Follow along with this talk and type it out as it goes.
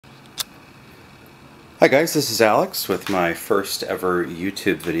Hi guys, this is Alex with my first ever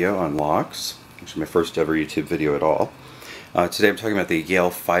YouTube video on locks. Actually my first ever YouTube video at all. Today I'm talking about the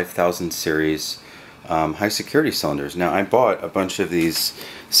Yale 5000 series high security cylinders. Now I bought a bunch of these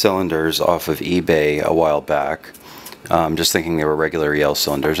cylinders off of eBay a while back, just thinking they were regular Yale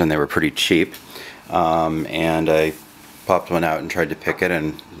cylinders, and they were pretty cheap. And I popped one out and tried to pick it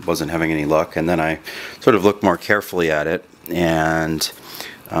and wasn't having any luck, and then I sort of looked more carefully at it, and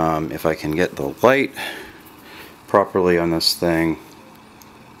if I can get the light properly on this thing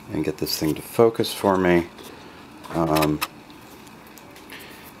and get this thing to focus for me,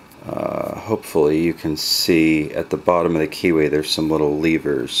 hopefully you can see at the bottom of the keyway there's some little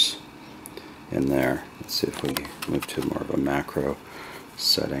levers in there. Let's see if we move to more of a macro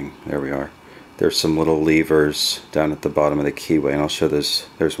setting. There we are. There's some little levers down at the bottom of the keyway, and I'll show this.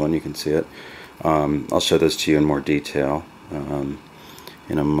 There's one, you can see it. I'll show those to you in more detail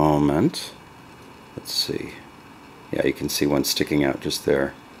in a moment. Let's see. Yeah, you can see one sticking out just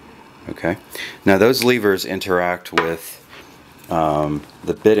there. Okay. Now those levers interact with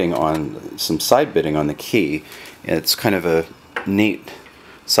the bitting on, some side bitting on the key. It's kind of a neat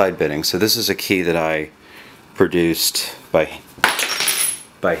side bitting. So this is a key that I produced by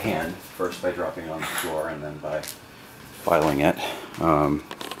hand, first by dropping it on the floor and then by filing it.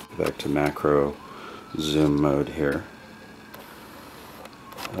 Back to macro zoom mode here.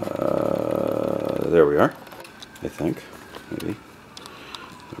 There we are, I think, maybe.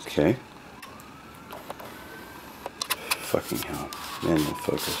 Okay. Fucking hell. Manual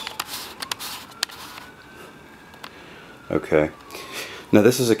focus. Okay. Now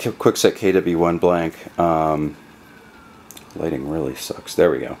this is a Quickset KW1 blank. Lighting really sucks. There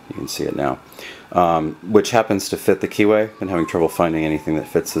we go. You can see it now. Which happens to fit the keyway. Been having trouble finding anything that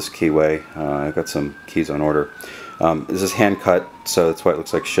fits this keyway. I've got some keys on order. This is hand cut, so that's why it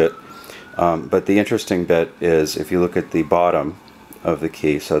looks like shit. But the interesting bit is if you look at the bottom of the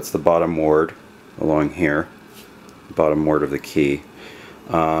key, so it's the bottom ward along here, bottom ward of the key,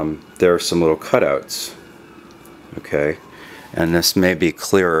 there are some little cutouts. Okay, and this may be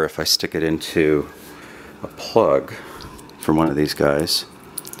clearer if I stick it into a plug from one of these guys.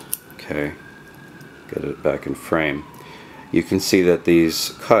 Okay, get it back in frame. You can see that these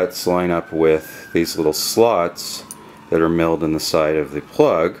cuts line up with these little slots that are milled in the side of the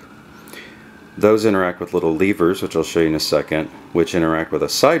plug. Those interact with little levers, which I'll show you in a second, which interact with a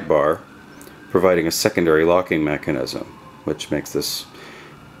sidebar, providing a secondary locking mechanism, which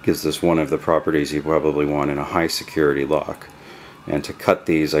gives this one of the properties you probably want in a high security lock. And to cut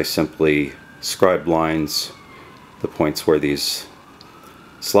these, I simply scribed lines, the points where these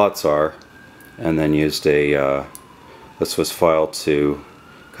slots are, and then used a Swiss file to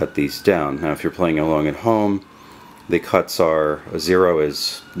cut these down. Now if you're playing along at home, the cuts are, a 0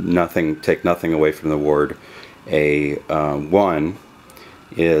 is nothing, take nothing away from the ward. A 1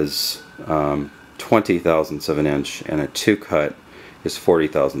 is 20 thousandths of an inch, and a 2 cut is 40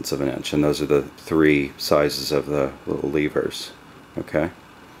 thousandths of an inch, and those are the three sizes of the little levers. Okay,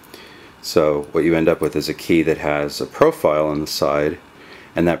 so what you end up with is a key that has a profile on the side,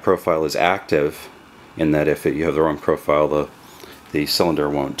 and that profile is active in that if you have the wrong profile, the cylinder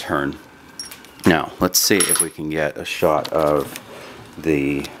won't turn. Now let's see if we can get a shot of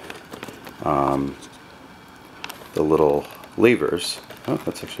the little levers. Oh,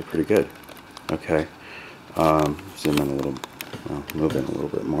 that's actually pretty good. Okay, zoom in a little, move in a little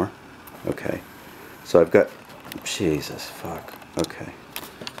bit more. Okay, so I've got, Jesus fuck. Okay,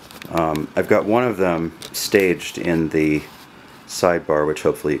 I've got one of them staged in the sidebar, which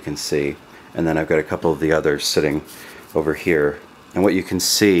hopefully you can see, and then I've got a couple of the others sitting over here. And what you can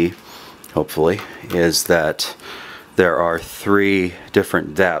see, hopefully, is that there are 3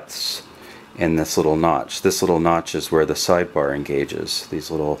 different depths in this little notch. This little notch is where the sidebar engages, these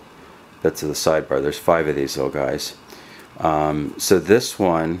little bits of the sidebar. There's 5 of these little guys. So this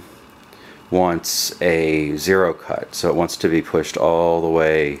one wants a 0 cut, so it wants to be pushed all the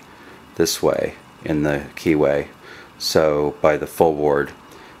way this way in the keyway, so by the full ward.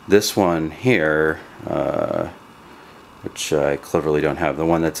 This one here, which I cleverly don't have, the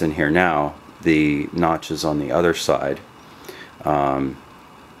one that's in here now, the notch is on the other side, and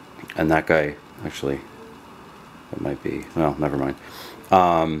that guy, actually, that might be, well, never mind.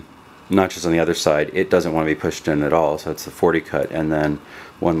 Notch is on the other side. It doesn't want to be pushed in at all, so it's the 40 cut. And then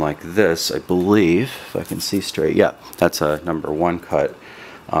one like this, I believe, if I can see straight, yeah, that's a number 1 cut.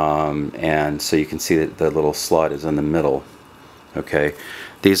 And so you can see that the little slot is in the middle. Okay,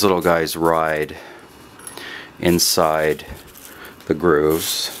 these little guys ride inside the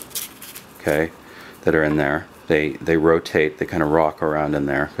grooves, okay, that are in there. they rotate, they kind of rock around in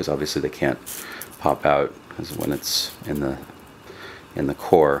there, because obviously they can't pop out because when it's in the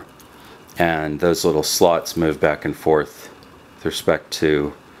core. And those little slots move back and forth with respect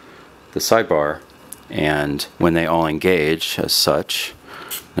to the sidebar, and when they all engage as such,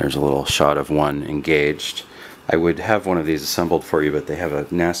 there's a little shot of one engaged. I would have one of these assembled for you, but they have a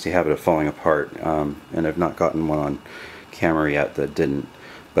nasty habit of falling apart, and I've not gotten one on camera yet that didn't.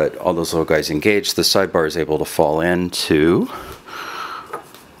 But all those little guys engaged, the sidebar is able to fall into,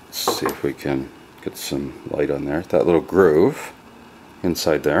 let's see if we can get some light on there, that little groove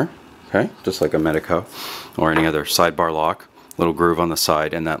inside there, okay, just like a Medico or any other sidebar lock, little groove on the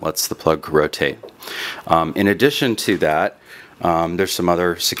side, and that lets the plug rotate. In addition to that, there's some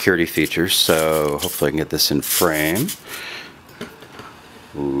other security features, so hopefully I can get this in frame.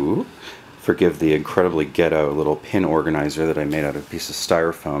 Ooh. Forgive the incredibly ghetto little pin organizer that I made out of a piece of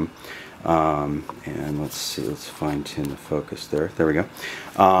styrofoam. And let's see, let's fine tune the focus there. There we go.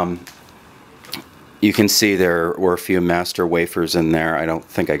 You can see there were a few master wafers in there. I don't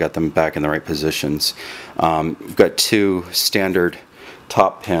think I got them back in the right positions. We've got 2 standard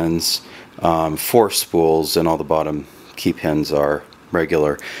top pins, 4 spools, and all the bottom key pins are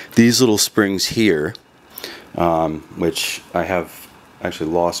regular. These little springs here, which I have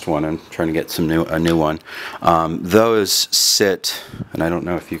actually lost one and trying to get a new one. Those sit, and I don't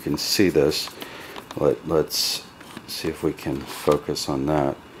know if you can see this. Let's see if we can focus on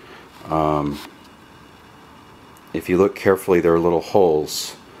that. If you look carefully, there are little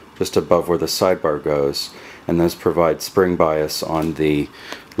holes just above where the sidebar goes, and those provide spring bias on the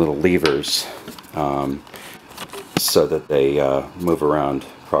little levers so that they move around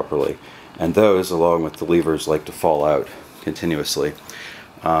properly. And those, along with the levers, like to fall out continuously.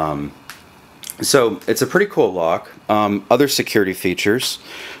 So it's a pretty cool lock. Other security features,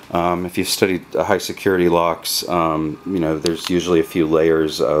 if you've studied high security locks, you know, there's usually a few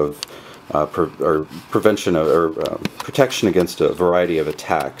layers of prevention or protection against a variety of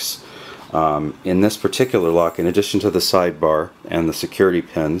attacks. In this particular lock, in addition to the sidebar and the security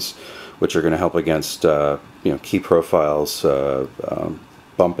pins, which are going to help against you know, key profiles,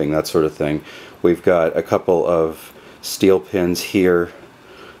 bumping, that sort of thing, we've got a couple of steel pins here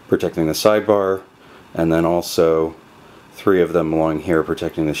protecting the sidebar, and then also 3 of them along here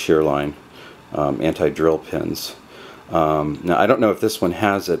protecting the shear line, anti-drill pins. Now I don't know if this one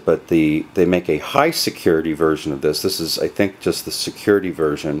has it, but they make a high security version of this. This is, I think, just the security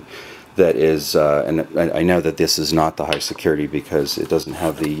version that is, and I know that this is not the high security because it doesn't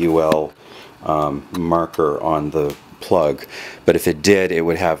have the UL marker on the plug, but if it did, it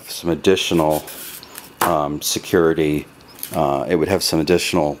would have some additional security. It would have some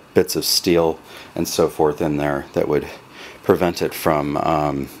additional bits of steel and so forth in there that would prevent it from,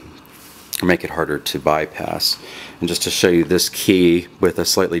 or make it harder to bypass. And just to show you this key with a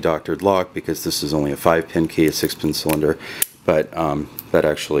slightly doctored lock, because this is only a 5-pin key, a 6-pin cylinder, but that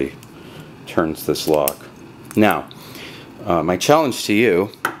actually turns this lock. Now, my challenge to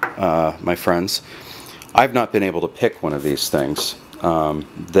you, my friends, I've not been able to pick one of these things.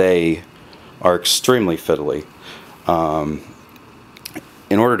 They are extremely fiddly.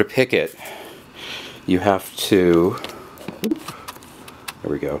 In order to pick it, you have to,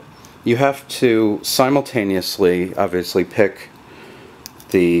 there we go, you have to simultaneously, obviously, pick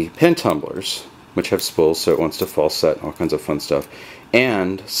the pin tumblers, which have spools, so it wants to fall set, all kinds of fun stuff,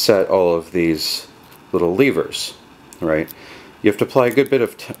 and set all of these little levers, right? You have to apply a good bit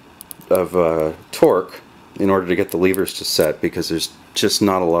of torque in order to get the levers to set, because there's just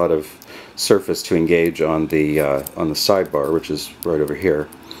not a lot of surface to engage on the sidebar, which is right over here.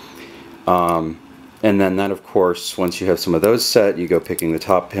 And then that, of course, once you have some of those set, you go picking the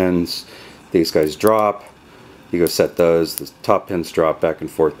top pins. These guys drop. You go set those. The top pins drop back and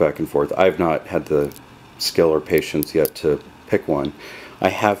forth, back and forth. I've not had the skill or patience yet to pick one. I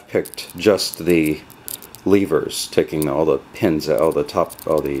have picked just the levers, taking all the pins, all the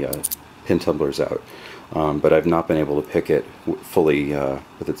pin tumblers out. But I've not been able to pick it fully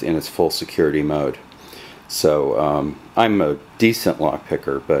in its full security mode. So I'm a decent lock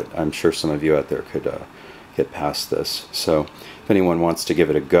picker, but I'm sure some of you out there could get past this. So if anyone wants to give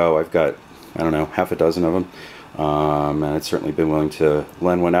it a go, I've got, I don't know, half a dozen of them, and I'd certainly been willing to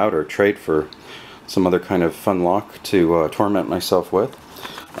lend one out or trade for some other kind of fun lock to torment myself with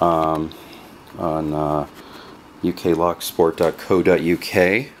on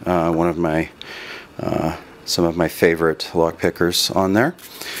uklocksport.co.uk, one of my some of my favorite lock pickers on there.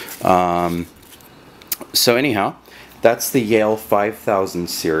 So anyhow, that's the Yale 5000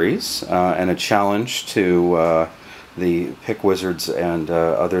 series, and a challenge to the pick wizards and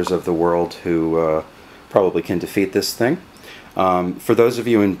others of the world who probably can defeat this thing. For those of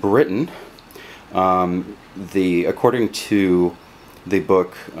you in Britain, according to the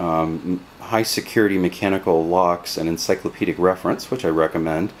book High Security Mechanical Locks, an Encyclopedic Reference, which I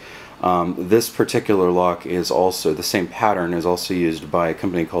recommend, this particular lock is also, the same pattern is also used by a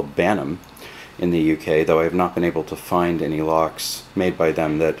company called Banham in the UK, though I have not been able to find any locks made by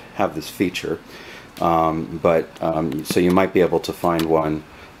them that have this feature. So you might be able to find one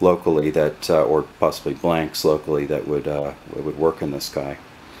locally that, or possibly blanks locally, that would work in this guy.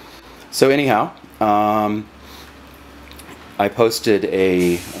 So anyhow, I posted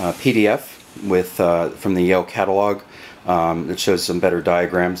a PDF from the Yale catalog that shows some better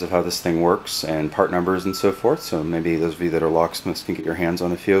diagrams of how this thing works and part numbers and so forth. So maybe those of you that are locksmiths can get your hands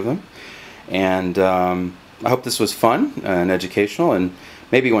on a few of them. And I hope this was fun and educational, and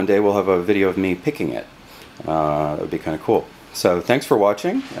maybe one day we'll have a video of me picking it. That would be kind of cool. So thanks for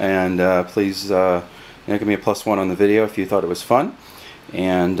watching, and please give me a +1 on the video if you thought it was fun.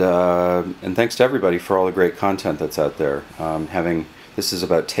 And thanks to everybody for all the great content that's out there. This is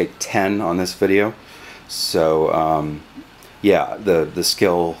about take 10 on this video, so yeah, the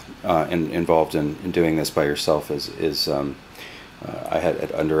skill involved in doing this by yourself is I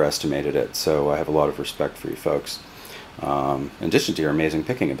had underestimated it. So I have a lot of respect for you folks, in addition to your amazing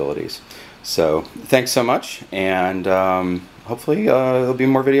picking abilities. So thanks so much, and hopefully there'll be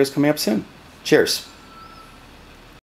more videos coming up soon. Cheers.